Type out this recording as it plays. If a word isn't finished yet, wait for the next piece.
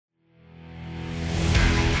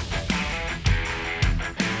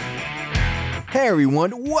Hey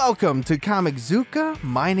everyone, welcome to Comic Zuka.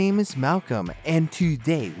 My name is Malcolm, and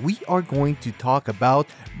today we are going to talk about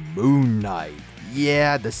Moon Knight.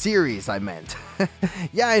 Yeah, the series I meant.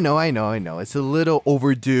 Yeah, I know. It's a little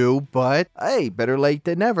overdue, but hey, better late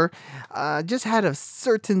than never. Just had a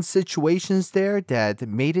certain situations there that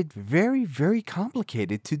made it very, very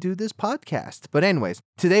complicated to do this podcast. But anyways,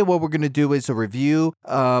 today what we're going to do is a review.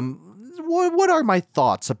 What are my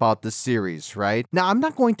thoughts about the series, right? Now, I'm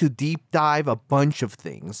not going to deep dive a bunch of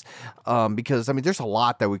things because, there's a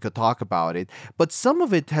lot that we could talk about it, but some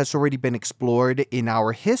of it has already been explored in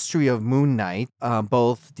our history of Moon Knight,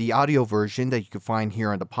 both the audio version that you can find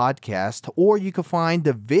here on the podcast, or you can find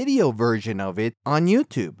the video version of it on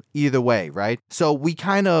YouTube. Either way, right? So we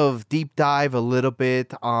kind of deep dive a little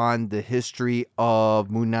bit on the history of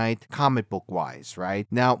Moon Knight comic book wise, right?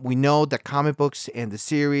 Now, we know that comic books and the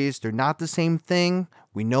series, they're not the same thing.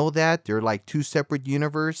 We know that they're like two separate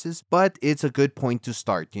universes, but it's a good point to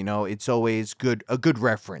start. It's always a good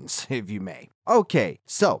reference, if you may. Okay,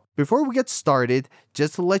 so before we get started,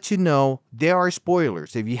 just to let you know, there are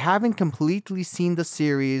spoilers. If you haven't completely seen the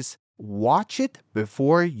series, watch it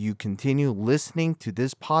before you continue listening to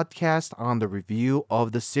this podcast on the review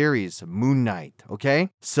of the series, Moon Knight, okay?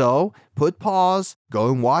 So put pause,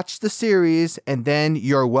 go and watch the series, and then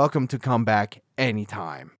you're welcome to come back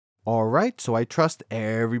anytime. Alright, so I trust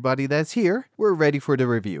everybody that's here. We're ready for the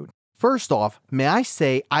review. First off, may I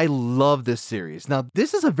say I love this series. Now,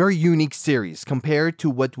 this is a very unique series compared to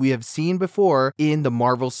what we have seen before in the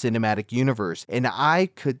Marvel Cinematic Universe. And I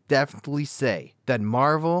could definitely say that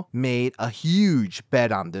Marvel made a huge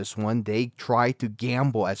bet on this one. They tried to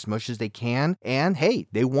gamble as much as they can. And hey,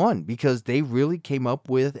 they won because they really came up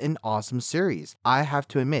with an awesome series. I have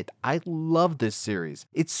to admit, I love this series.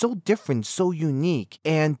 It's so different, so unique.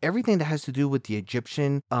 And everything that has to do with the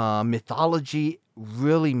Egyptian mythology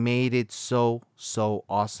really made it so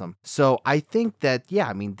awesome. So I think that,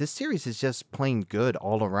 this series is just plain good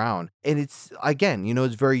all around. And it's, again,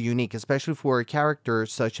 it's very unique, especially for a character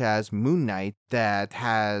such as Moon Knight that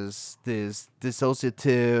has this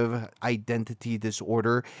dissociative identity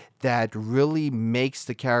disorder that really makes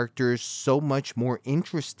the characters so much more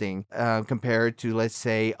interesting compared to, let's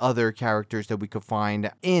say, other characters that we could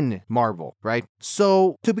find in Marvel, right?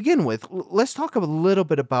 So to begin with, let's talk a little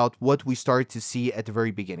bit about what we started to see at the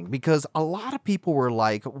very beginning, because a lot of people were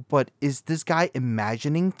like, but is this guy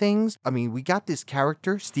imagining things? We got this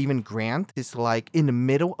character, Stephen Grant, is like in the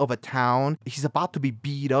middle of a town. He's about to be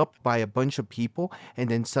beat up by a bunch of people, and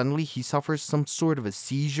then suddenly he suffers some sort of a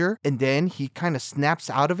seizure, and then he kind of snaps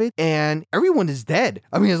out of it, and everyone is dead.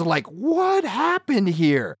 It's like, what happened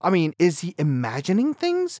here? Is he imagining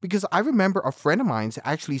things? Because I remember a friend of mine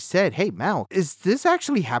actually said, hey, Mal, is this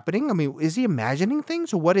actually happening? Is he imagining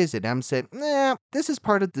things, or what is it? And I said, this is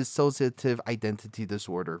part of dissociative identity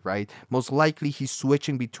disorder, right? Most likely he's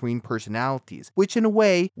switching between personalities, which in a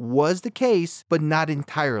way was the case, but not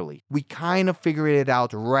entirely. We kind of figured it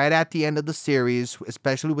out right at the end of the series,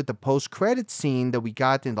 especially with the post-credit scene that we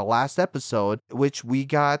got in the last episode, which we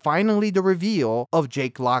got finally the reveal of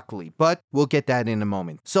Jake Lockley, but we'll get that in a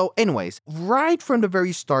moment. So anyways, right from the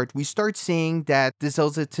very start, we start seeing that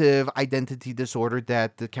dissociative identity disorder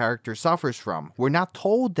that the character suffers from. We're not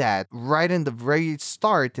told that right in the very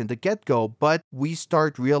start, in the get-go, but we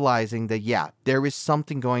start realizing that, there is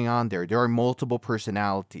something going on there. There are multiple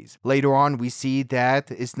personalities. Later on, we see that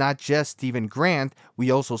it's not just Stephen Grant, we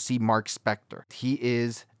also see Mark Spector. He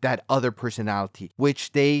is that other personality,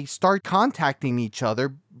 which they start contacting each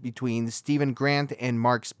other between Stephen Grant and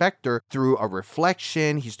Mark Spector through a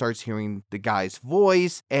reflection. He starts hearing the guy's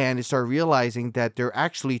voice and they start realizing that they're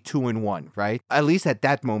actually two in one, right? At least at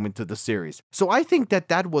that moment of the series. So I think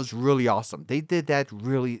that was really awesome. They did that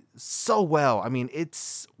really so well.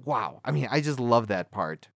 It's wow. I just love that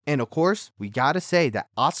part. And of course, we gotta say that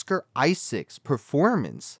Oscar Isaac's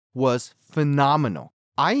performance was phenomenal.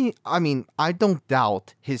 I don't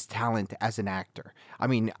doubt his talent as an actor.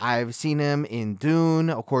 I've seen him in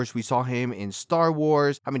Dune. Of course, we saw him in Star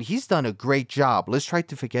Wars. He's done a great job. Let's try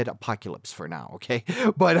to forget Apocalypse for now, okay?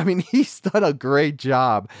 But he's done a great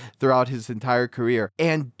job throughout his entire career.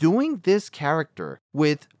 And doing this character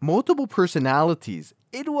with multiple personalities,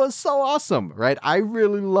 it was so awesome, right? I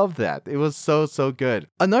really love that. It was so good.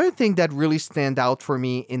 Another thing that really stand out for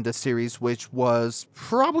me in the series, which was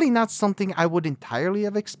probably not something I would entirely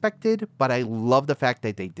have expected, but I love the fact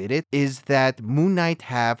that they did it, is that Moon Knight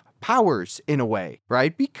have powers in a way,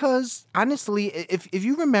 right? Because honestly, if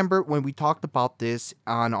you remember when we talked about this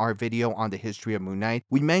on our video on the history of Moon Knight,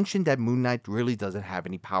 we mentioned that Moon Knight really doesn't have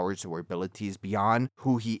any powers or abilities beyond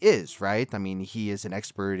who he is, right? I mean, he is an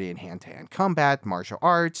expert in hand-to-hand combat, martial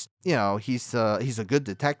arts. He's a good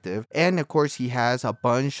detective, and of course, he has a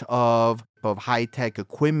bunch of high-tech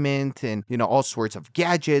equipment and all sorts of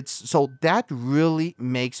gadgets. So that really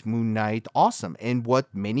makes Moon Knight awesome, and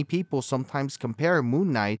what many people sometimes compare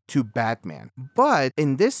Moon Knight to Batman. But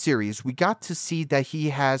in this series, we got to see that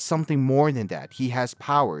he has something more than that. He has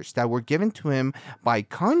powers that were given to him by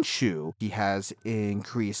Khonshu. He has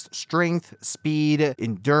increased strength, speed,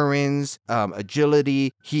 endurance,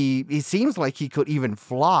 agility. He seems like he could even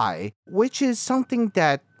fly, which is something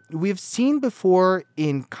that we've seen before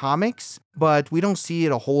in comics, but we don't see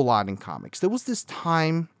it a whole lot in comics. There was this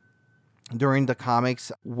time during the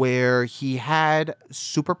comics where he had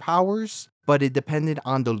superpowers, but it depended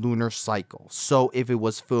on the lunar cycle. So if it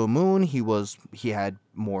was full moon, he had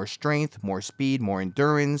more strength, more speed, more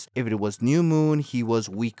endurance. If it was new moon, he was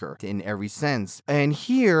weaker in every sense. And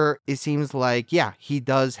here it seems like, yeah, he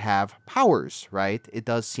does have powers, right? It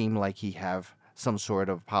does seem like he have some sort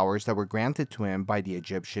of powers that were granted to him by the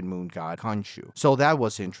Egyptian moon god Khonshu. So that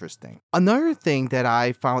was interesting. Another thing that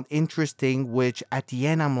I found interesting, which at the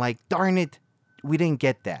end I'm like, darn it, we didn't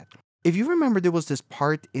get that. If you remember, there was this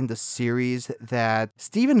part in the series that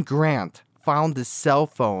Stephen Grant found the cell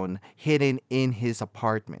phone hidden in his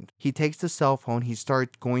apartment. He takes the cell phone, he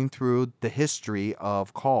starts going through the history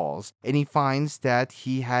of calls, and he finds that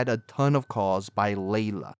he had a ton of calls by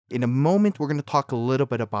Layla. In a moment, we're going to talk a little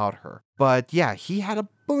bit about her. But yeah, he had a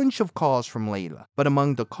bunch of calls from Layla. But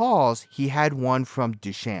among the calls, he had one from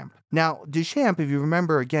Duchamp. Now, Duchamp, if you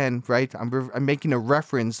remember again, right, I'm making a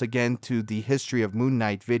reference again to the history of Moon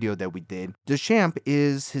Knight video that we did. Duchamp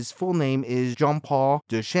his full name is Jean-Paul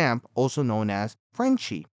Duchamp, also known as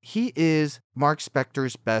Frenchie. He is Mark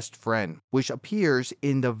Spector's best friend, which appears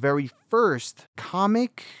in the very first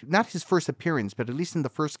comic, not his first appearance, but at least in the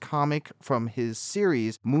first comic from his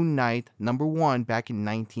series, Moon Knight #1 back in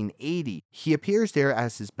 1980. He appears there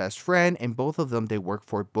as his best friend, and both of them, they work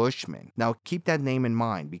for Bushman. Now, keep that name in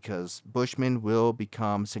mind because Bushman will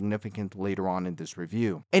become significant later on in this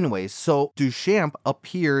review. Anyways, so Duchamp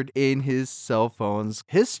appeared in his cell phone's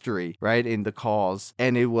history, right, in the calls,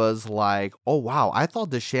 and it was like, oh wow, I thought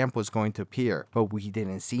Duchamp was going to appear, but we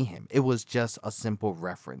didn't see him. It was just a simple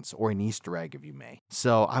reference, or an Easter egg if you may.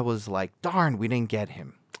 So I was like, darn, we didn't get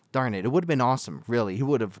him. Darn it, it would have been awesome, really. He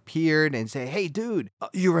would have appeared and say, hey dude,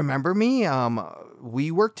 you remember me? We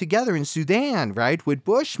worked together in Sudan, right, with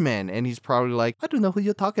Bushman. And he's probably like, I don't know who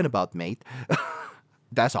you're talking about, mate.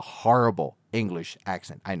 That's a horrible English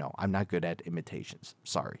accent. I know, I'm not good at imitations.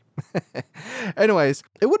 Sorry. Anyways,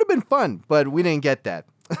 it would have been fun, but we didn't get that.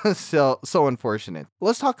 So unfortunate.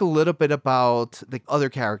 Let's talk a little bit about the other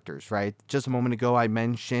characters, right? Just a moment ago, I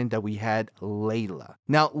mentioned that we had Layla.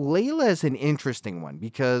 Now, Layla is an interesting one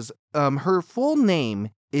because her full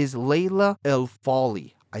name is Layla El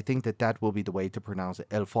Fawly. I think that will be the way to pronounce it,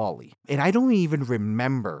 El Fawly. And I don't even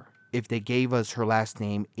remember if they gave us her last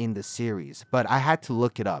name in the series, but I had to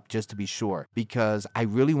look it up just to be sure because I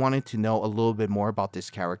really wanted to know a little bit more about this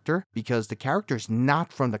character because the character is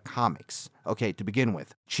not from the comics. Okay, to begin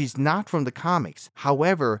with, she's not from the comics.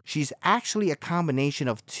 However, she's actually a combination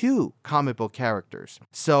of two comic book characters.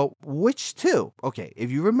 So, which two? Okay, if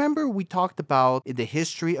you remember, we talked about in the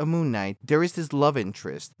history of Moon Knight, there is this love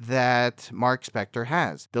interest that Mark Spector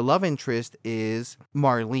has. The love interest is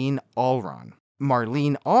Marlene Alron.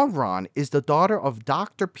 Marlene Alron is the daughter of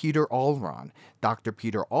Dr. Peter Alron. Dr.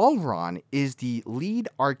 Peter Alron is the lead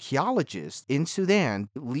archaeologist in Sudan,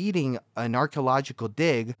 leading an archaeological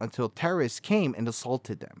dig until terrorists came and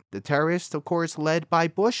assaulted them. The terrorists, of course, led by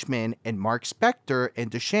Bushman, and Mark Spector and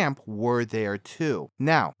Duchamp were there too.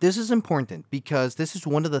 Now, this is important because this is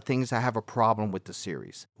one of the things I have a problem with the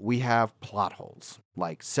series. We have plot holes,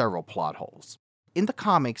 like several plot holes. In the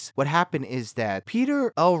comics, what happened is that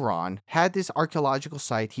Peter Alron had this archaeological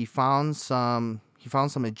site. He found some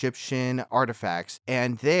Egyptian artifacts,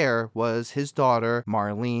 and there was his daughter,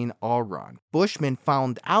 Marlene Alron. Bushman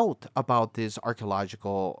found out about this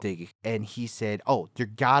archaeological dig, and he said, oh, there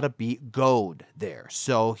gotta be gold there.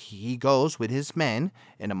 So he goes with his men,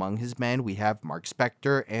 and among his men, we have Mark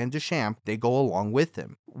Spector and Duchamp. They go along with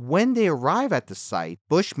him. When they arrive at the site,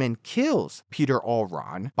 Bushman kills Peter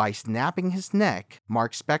Alron by snapping his neck.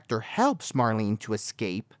 Mark Spector helps Marlene to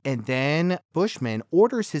escape, and then Bushman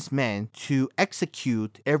orders his men to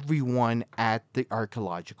execute everyone at the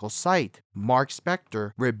archaeological site. Mark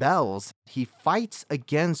Spector rebels. He fights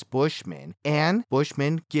against Bushman, and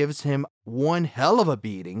Bushman gives him one hell of a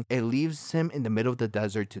beating and leaves him in the middle of the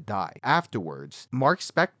desert to die. Afterwards, Mark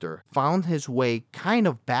Spector found his way kind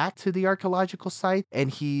of back to the archaeological site,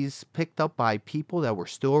 and he's picked up by people that were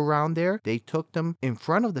still around there. They took them in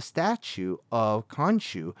front of the statue of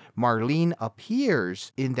Khonshu. Marlene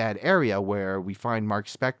appears in that area where we find Mark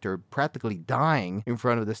Spector practically dying in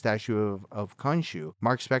front of the statue of Khonshu.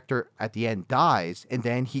 Mark Spector at the end dies, and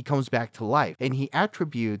then he comes back to life, and he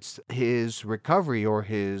attributes his recovery or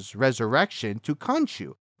his resurrection to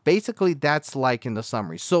Khonshu. Basically, that's like in the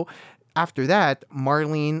summary. So after that,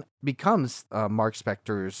 Marlene becomes Mark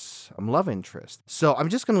Spector's love interest. So I'm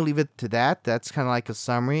just going to leave it to that. That's kind of like a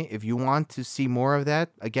summary. If you want to see more of that,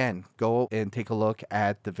 again, go and take a look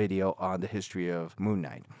at the video on the history of Moon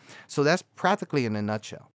Knight. So that's practically in a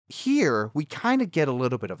nutshell. Here, we kind of get a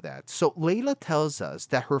little bit of that. So Layla tells us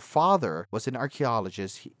that her father was an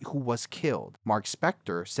archaeologist who was killed. Mark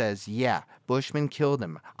Spector says, yeah, Bushman killed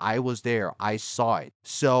him. I was there. I saw it.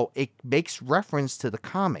 So it makes reference to the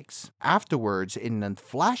comics. Afterwards, in a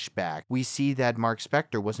flashback, we see that Mark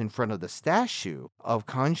Spector was in front of the statue of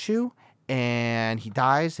Khonshu, and he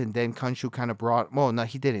dies, and then Khonshu kind of no,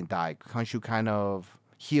 he didn't die. Khonshu kind of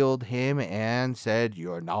healed him and said,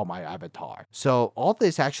 you're now my avatar. So all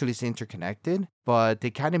this actually is interconnected, but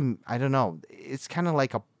they kind of, I don't know, it's kind of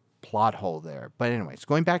like a plot hole there. But anyways,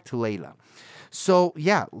 going back to Layla. So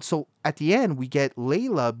yeah, so at the end, we get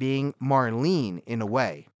Layla being Marlene in a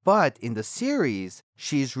way. But in the series,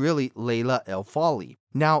 she's really Layla El Fawly.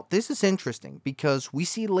 Now, this is interesting because we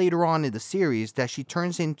see later on in the series that she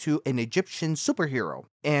turns into an Egyptian superhero.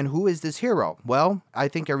 And who is this hero? Well, I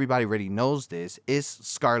think everybody already knows this, is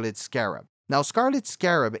Scarlet Scarab. Now, Scarlet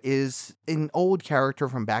Scarab is an old character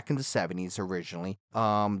from back in the 70s originally.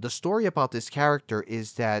 The story about this character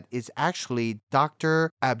is that it's actually Dr.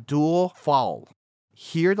 Abdul Fawl.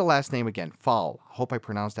 Hear the last name again, Fawl. Hope I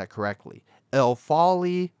pronounced that correctly. El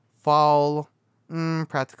Fawly, Fawl,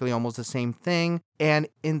 practically almost the same thing. And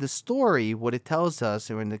in the story, what it tells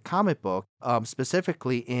us, or in the comic book,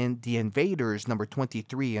 specifically in The Invaders number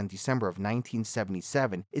 23 in December of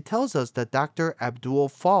 1977, it tells us that Dr. Abdul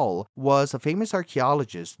Fawl was a famous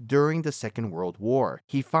archaeologist during the Second World War.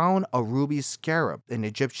 He found a ruby scarab, an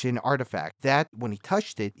Egyptian artifact, that when he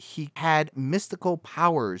touched it, he had mystical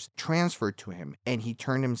powers transferred to him, and he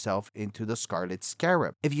turned himself into the Scarlet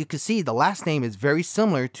Scarab. If you could see, the last name is very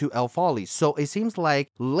similar to El Fawly, so it seems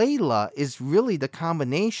like Layla is really the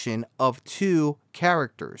combination of two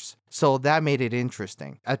characters. So that made it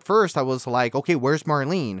interesting. At first, I was like, okay, where's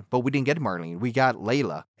Marlene? But we didn't get Marlene. We got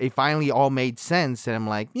Layla. It finally all made sense. And I'm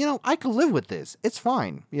like, I could live with this. It's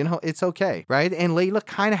fine. It's okay. Right? And Layla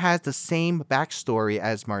kind of has the same backstory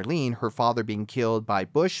as Marlene, her father being killed by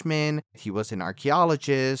Bushman. He was an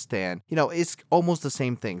archaeologist. And, it's almost the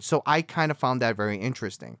same thing. So I kind of found that very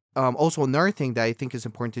interesting. Also, another thing that I think is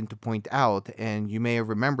important to point out, and you may have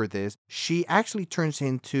remembered this, she actually turns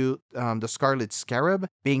into the Scarlet Scarab,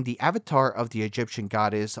 being the avatar of the Egyptian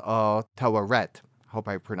goddess Taweret. Hope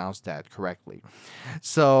I pronounced that correctly.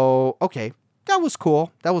 So, okay. That was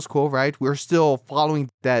cool, right? We're still following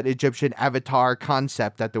that Egyptian avatar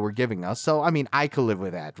concept that they were giving us. So, I could live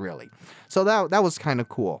with that, really. So that was kind of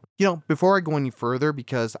cool. Before I go any further,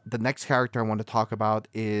 because the next character I want to talk about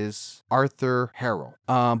is Arthur Harrow.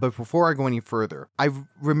 But before I go any further, I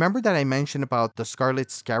remember that I mentioned about the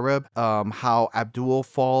Scarlet Scarab, how Abdul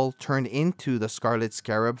Fawl turned into the Scarlet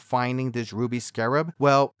Scarab, finding this ruby scarab.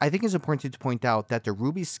 Well, I think it's important to point out that the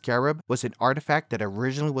ruby scarab was an artifact that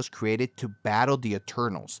originally was created to battle the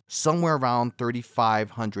Eternals, somewhere around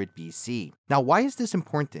 3500 BC. Now, why is this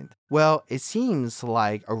important? Well, it seems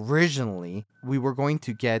like originally we were going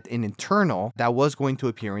to get an Eternal that was going to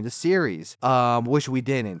appear in the series, which we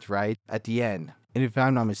didn't, right? At the end. And if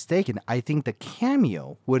I'm not mistaken, I think the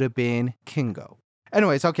cameo would have been Kingo.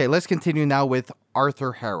 Anyways, okay, let's continue now with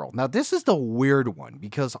Arthur Harrow. Now, this is the weird one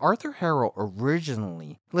because Arthur Harrow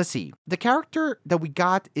originally, let's see, the character that we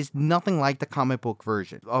got is nothing like the comic book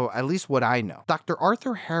version, or at least what I know. Dr.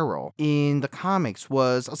 Arthur Harrow in the comics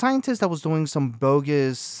was a scientist that was doing some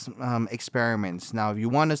bogus experiments. Now, if you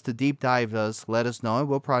want us to deep dive us, let us know.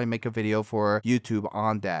 We'll probably make a video for YouTube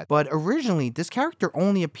on that. But originally, this character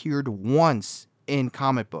only appeared once in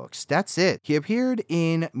comic books. That's it. He appeared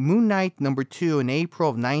in Moon Knight #2 in April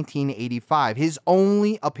of 1985. His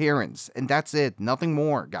only appearance. And that's it. Nothing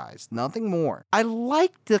more, guys. Nothing more. I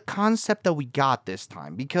like the concept that we got this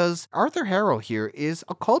time because Arthur Harrow here is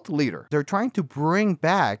a cult leader. They're trying to bring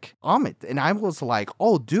back Amit. And I was like,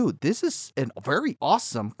 oh, dude, this is a very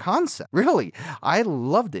awesome concept. Really. I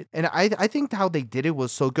loved it. And I think how they did it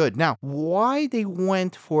was so good. Now, why they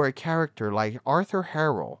went for a character like Arthur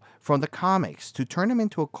Harrow from the comics to turn him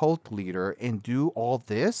into a cult leader and do all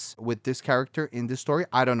this with this character in this story,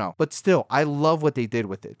 I don't know. But still, I love what they did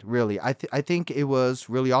with it. Really, I think it was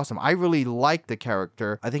really awesome. I really liked the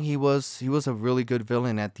character. I think he was a really good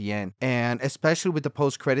villain at the end, and especially with the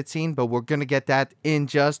post-credit scene. But we're gonna get that in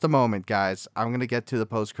just a moment, guys. I'm gonna get to the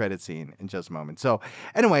post-credit scene in just a moment. So,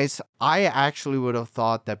 anyways, I actually would have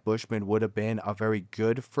thought that Bushman would have been a very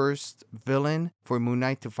good first villain for Moon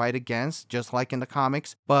Knight to fight against, just like in the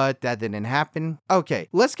comics, but that didn't happen. Okay,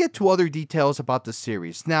 let's get to other details about the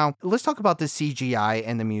series. Now, let's talk about the CGI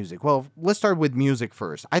and the music. Well, let's start with music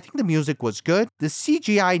first. I think the music was good. The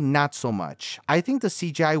CGI, not so much. I think the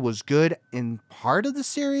CGI was good in part of the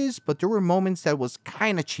series, but there were moments that was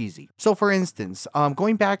kind of cheesy. So, for instance,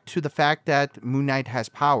 going back to the fact that Moon Knight has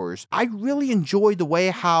powers, I really enjoyed the way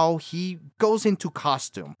how he goes into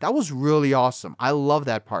costume. That was really awesome. I love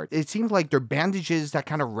that part. It seems like they're bandages that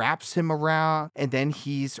kind of wraps him around, and then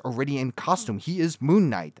he's already in costume. He is Moon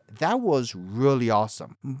Knight. That was really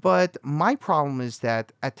awesome. But my problem is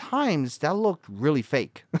that at times that looked really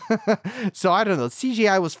fake. So I don't know.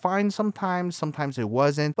 CGI was fine sometimes it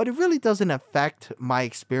wasn't, but it really doesn't affect my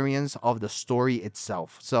experience of the story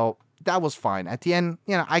itself. So that was fine. At the end,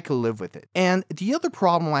 I could live with it. And the other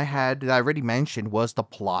problem I had that I already mentioned was the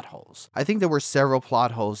plot holes. I think there were several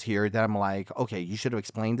plot holes here that I'm like, okay, you should have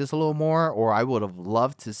explained this a little more, or I would have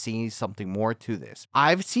loved to see something more to this.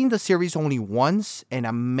 I've seen the series only once, and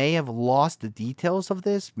I may have lost the details of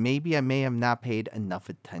this. Maybe I may have not paid enough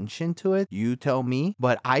attention to it. You tell me.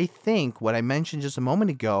 But I think what I mentioned just a moment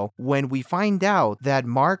ago, when we find out that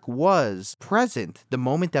Mark was present the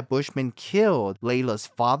moment that Bushman killed Layla's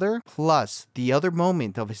father, plus the other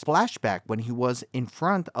moment of his flashback when he was in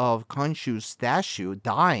front of Khonshu's statue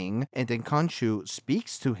dying, and then Khonshu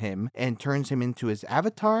speaks to him and turns him into his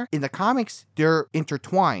avatar. In the comics, they're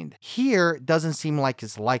intertwined. Here, doesn't seem like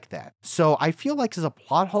it's like that. So I feel like as a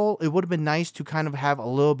plot hole, it would have been nice to kind of have a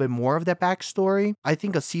little bit more of that backstory. I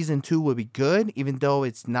think a season 2 would be good, even though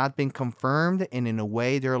it's not been confirmed, and in a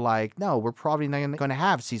way they're like, no, we're probably not going to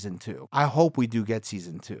have season 2. I hope we do get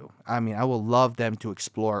season 2. I mean, I would love them to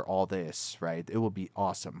explore all this, right? It would be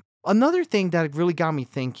awesome. Another thing that really got me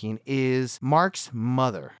thinking is Mark's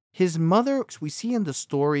mother. His mother, we see in the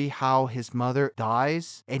story how his mother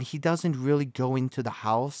dies and he doesn't really go into the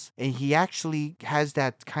house, and he actually has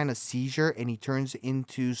that kind of seizure and he turns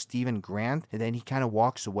into Stephen Grant, and then he kind of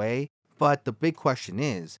walks away. But the big question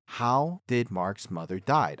is, how did Mark's mother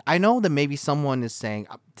die? I know that maybe someone is saying,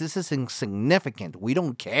 this is insignificant, we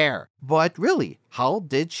don't care. But really, how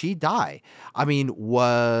did she die? I mean,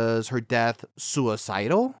 was her death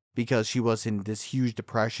suicidal because she was in this huge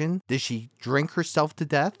depression? Did she drink herself to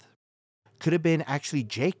death? Could have been actually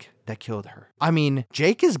Jake that killed her. I mean,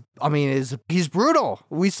 Jake he's brutal.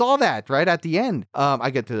 We saw that right at the end. I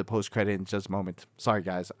get to the post credit in just a moment. Sorry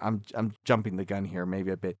guys, I'm jumping the gun here maybe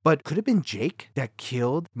a bit. But could have been Jake that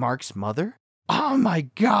killed Mark's mother? Oh my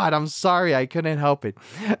God, I'm sorry, I couldn't help it.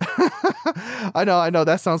 I know,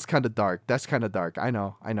 that sounds kind of dark. That's kind of dark. I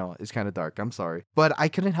know, it's kind of dark. I'm sorry. But I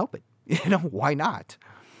couldn't help it. Why not?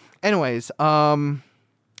 Anyways,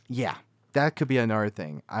 yeah, that could be another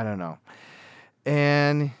thing. I don't know.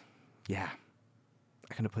 And yeah,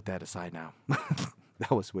 I'm going to put that aside now. That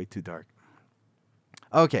was way too dark.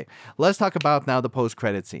 Okay, let's talk about now the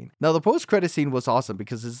post-credit scene. Now, the post-credit scene was awesome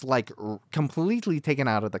because it's like completely taken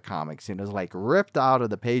out of the comics. It's like ripped out of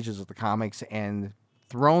the pages of the comics and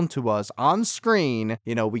thrown to us on screen.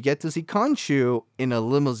 We get to see Khonshu in a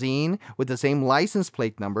limousine with the same license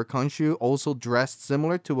plate number. Khonshu also dressed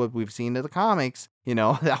similar to what we've seen in the comics.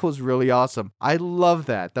 That was really awesome. I love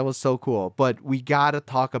that. That was so cool. But we gotta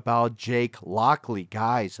talk about Jake Lockley,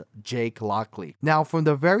 guys. Jake Lockley. Now, from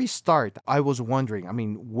the very start, I was wondering,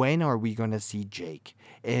 when are we gonna see Jake?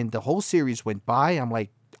 And the whole series went by. I'm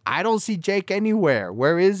like, I don't see Jake anywhere.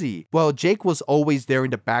 Where is he? Well, Jake was always there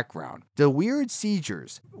in the background. The weird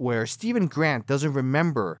seizures where Stephen Grant doesn't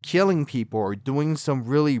remember killing people or doing some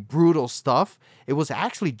really brutal stuff, it was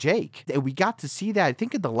actually Jake. And we got to see that, I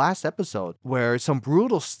think, in the last episode where some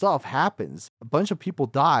brutal stuff happens. A bunch of people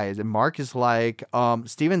dies and Mark is like,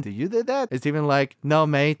 Stephen, did you did that? And Stephen like, no,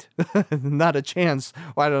 mate, not a chance.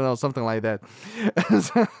 Or I don't know, something like that.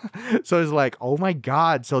 So it's like, oh my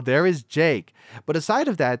God. So there is Jake. But aside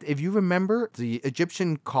of that, if you remember the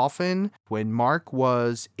Egyptian coffin, when Mark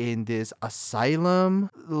was in this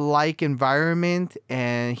asylum-like environment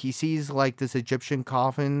and he sees like this Egyptian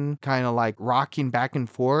coffin kind of like rocking back and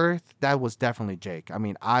forth, that was definitely Jake. I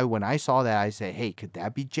mean, when I saw that, I said, hey, could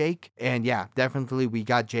that be Jake? And yeah, definitely we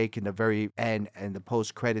got Jake in the very end and the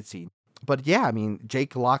post-credit scene. But yeah, I mean,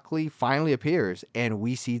 Jake Lockley finally appears and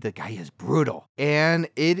we see the guy is brutal. And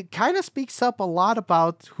it kind of speaks up a lot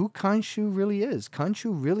about who Khonshu really is.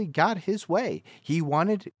 Khonshu really got his way. He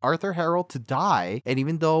wanted Arthur Harrow to die. And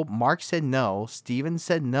even though Mark said no, Steven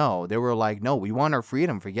said no, they were like, no, we want our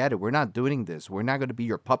freedom. Forget it. We're not doing this. We're not going to be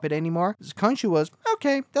your puppet anymore. Khonshu was,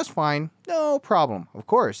 okay, that's fine. No problem. Of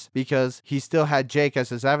course, because he still had Jake as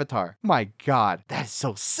his avatar. My God, that is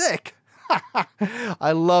so sick.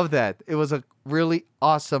 I love that. It was a really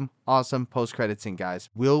awesome post-credit scene, guys.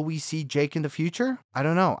 Will we see Jake in the future? I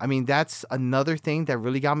don't know. I mean, that's another thing that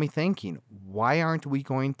really got me thinking. Why aren't we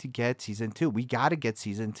going to get season 2? We got to get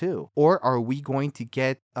season 2. Or are we going to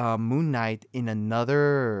get Moon Knight in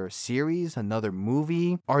another series, another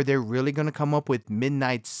movie? Are they really going to come up with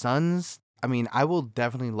Midnight Suns? I mean, I will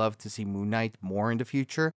definitely love to see Moon Knight more in the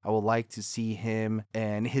future. I would like to see him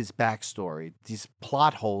and his backstory. These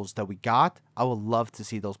plot holes that we got, I would love to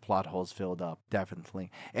see those plot holes filled up, definitely.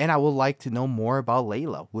 And I would like to know more about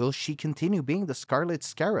Layla. Will she continue being the Scarlet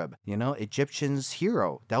Scarab? You know, Egyptian's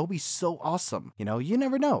hero. That would be so awesome. You know, you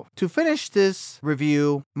never know. To finish this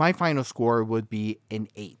review, my final score would be an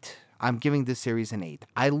 8. I'm giving this series an 8.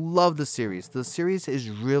 I love the series. The series is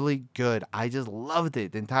really good. I just loved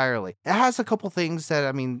it entirely. It has a couple things that,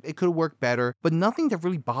 I mean, it could work better, but nothing that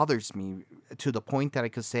really bothers me to the point that I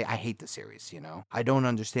could say I hate the series, you know? I don't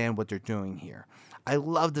understand what they're doing here. I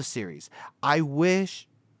love the series. I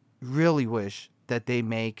really wish that they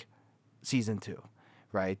make season 2.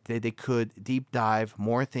 Right? They could deep dive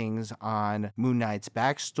more things on Moon Knight's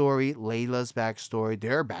backstory, Layla's backstory,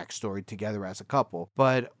 their backstory together as a couple.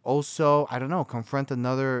 But also, I don't know, confront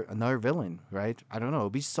another villain, right? I don't know.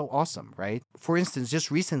 It'd be so awesome, right? For instance,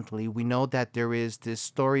 just recently, we know that there is this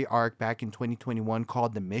story arc back in 2021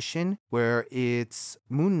 called The Mission, where it's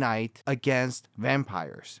Moon Knight against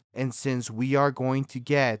vampires. And since we are going to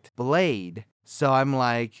get Blade, so I'm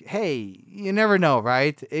like, hey, you never know,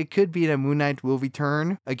 right? It could be that Moon Knight will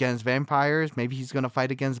return against vampires. Maybe he's going to fight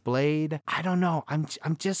against Blade. I don't know. I'm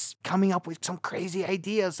just coming up with some crazy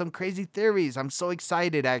ideas, some crazy theories. I'm so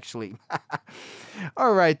excited, actually.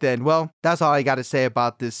 All right, then. Well, that's all I got to say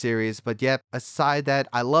about this series. But yeah, aside that,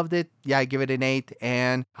 I loved it. Yeah, I give it an 8.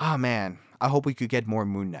 And, oh man, I hope we could get more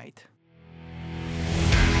Moon Knight.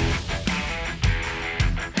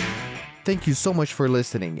 Thank you so much for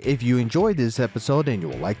listening. If you enjoyed this episode and you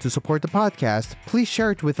would like to support the podcast, please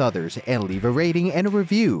share it with others and leave a rating and a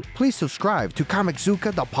review. Please subscribe to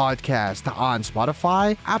Comiczooka the podcast on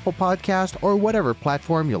Spotify, Apple Podcast, or whatever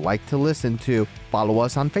platform you like to listen to. Follow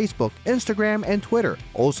us on Facebook, Instagram, and Twitter.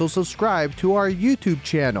 Also subscribe to our YouTube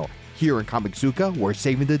channel. Here in Comiczooka, we're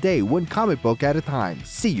saving the day one comic book at a time.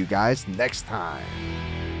 See you guys next time.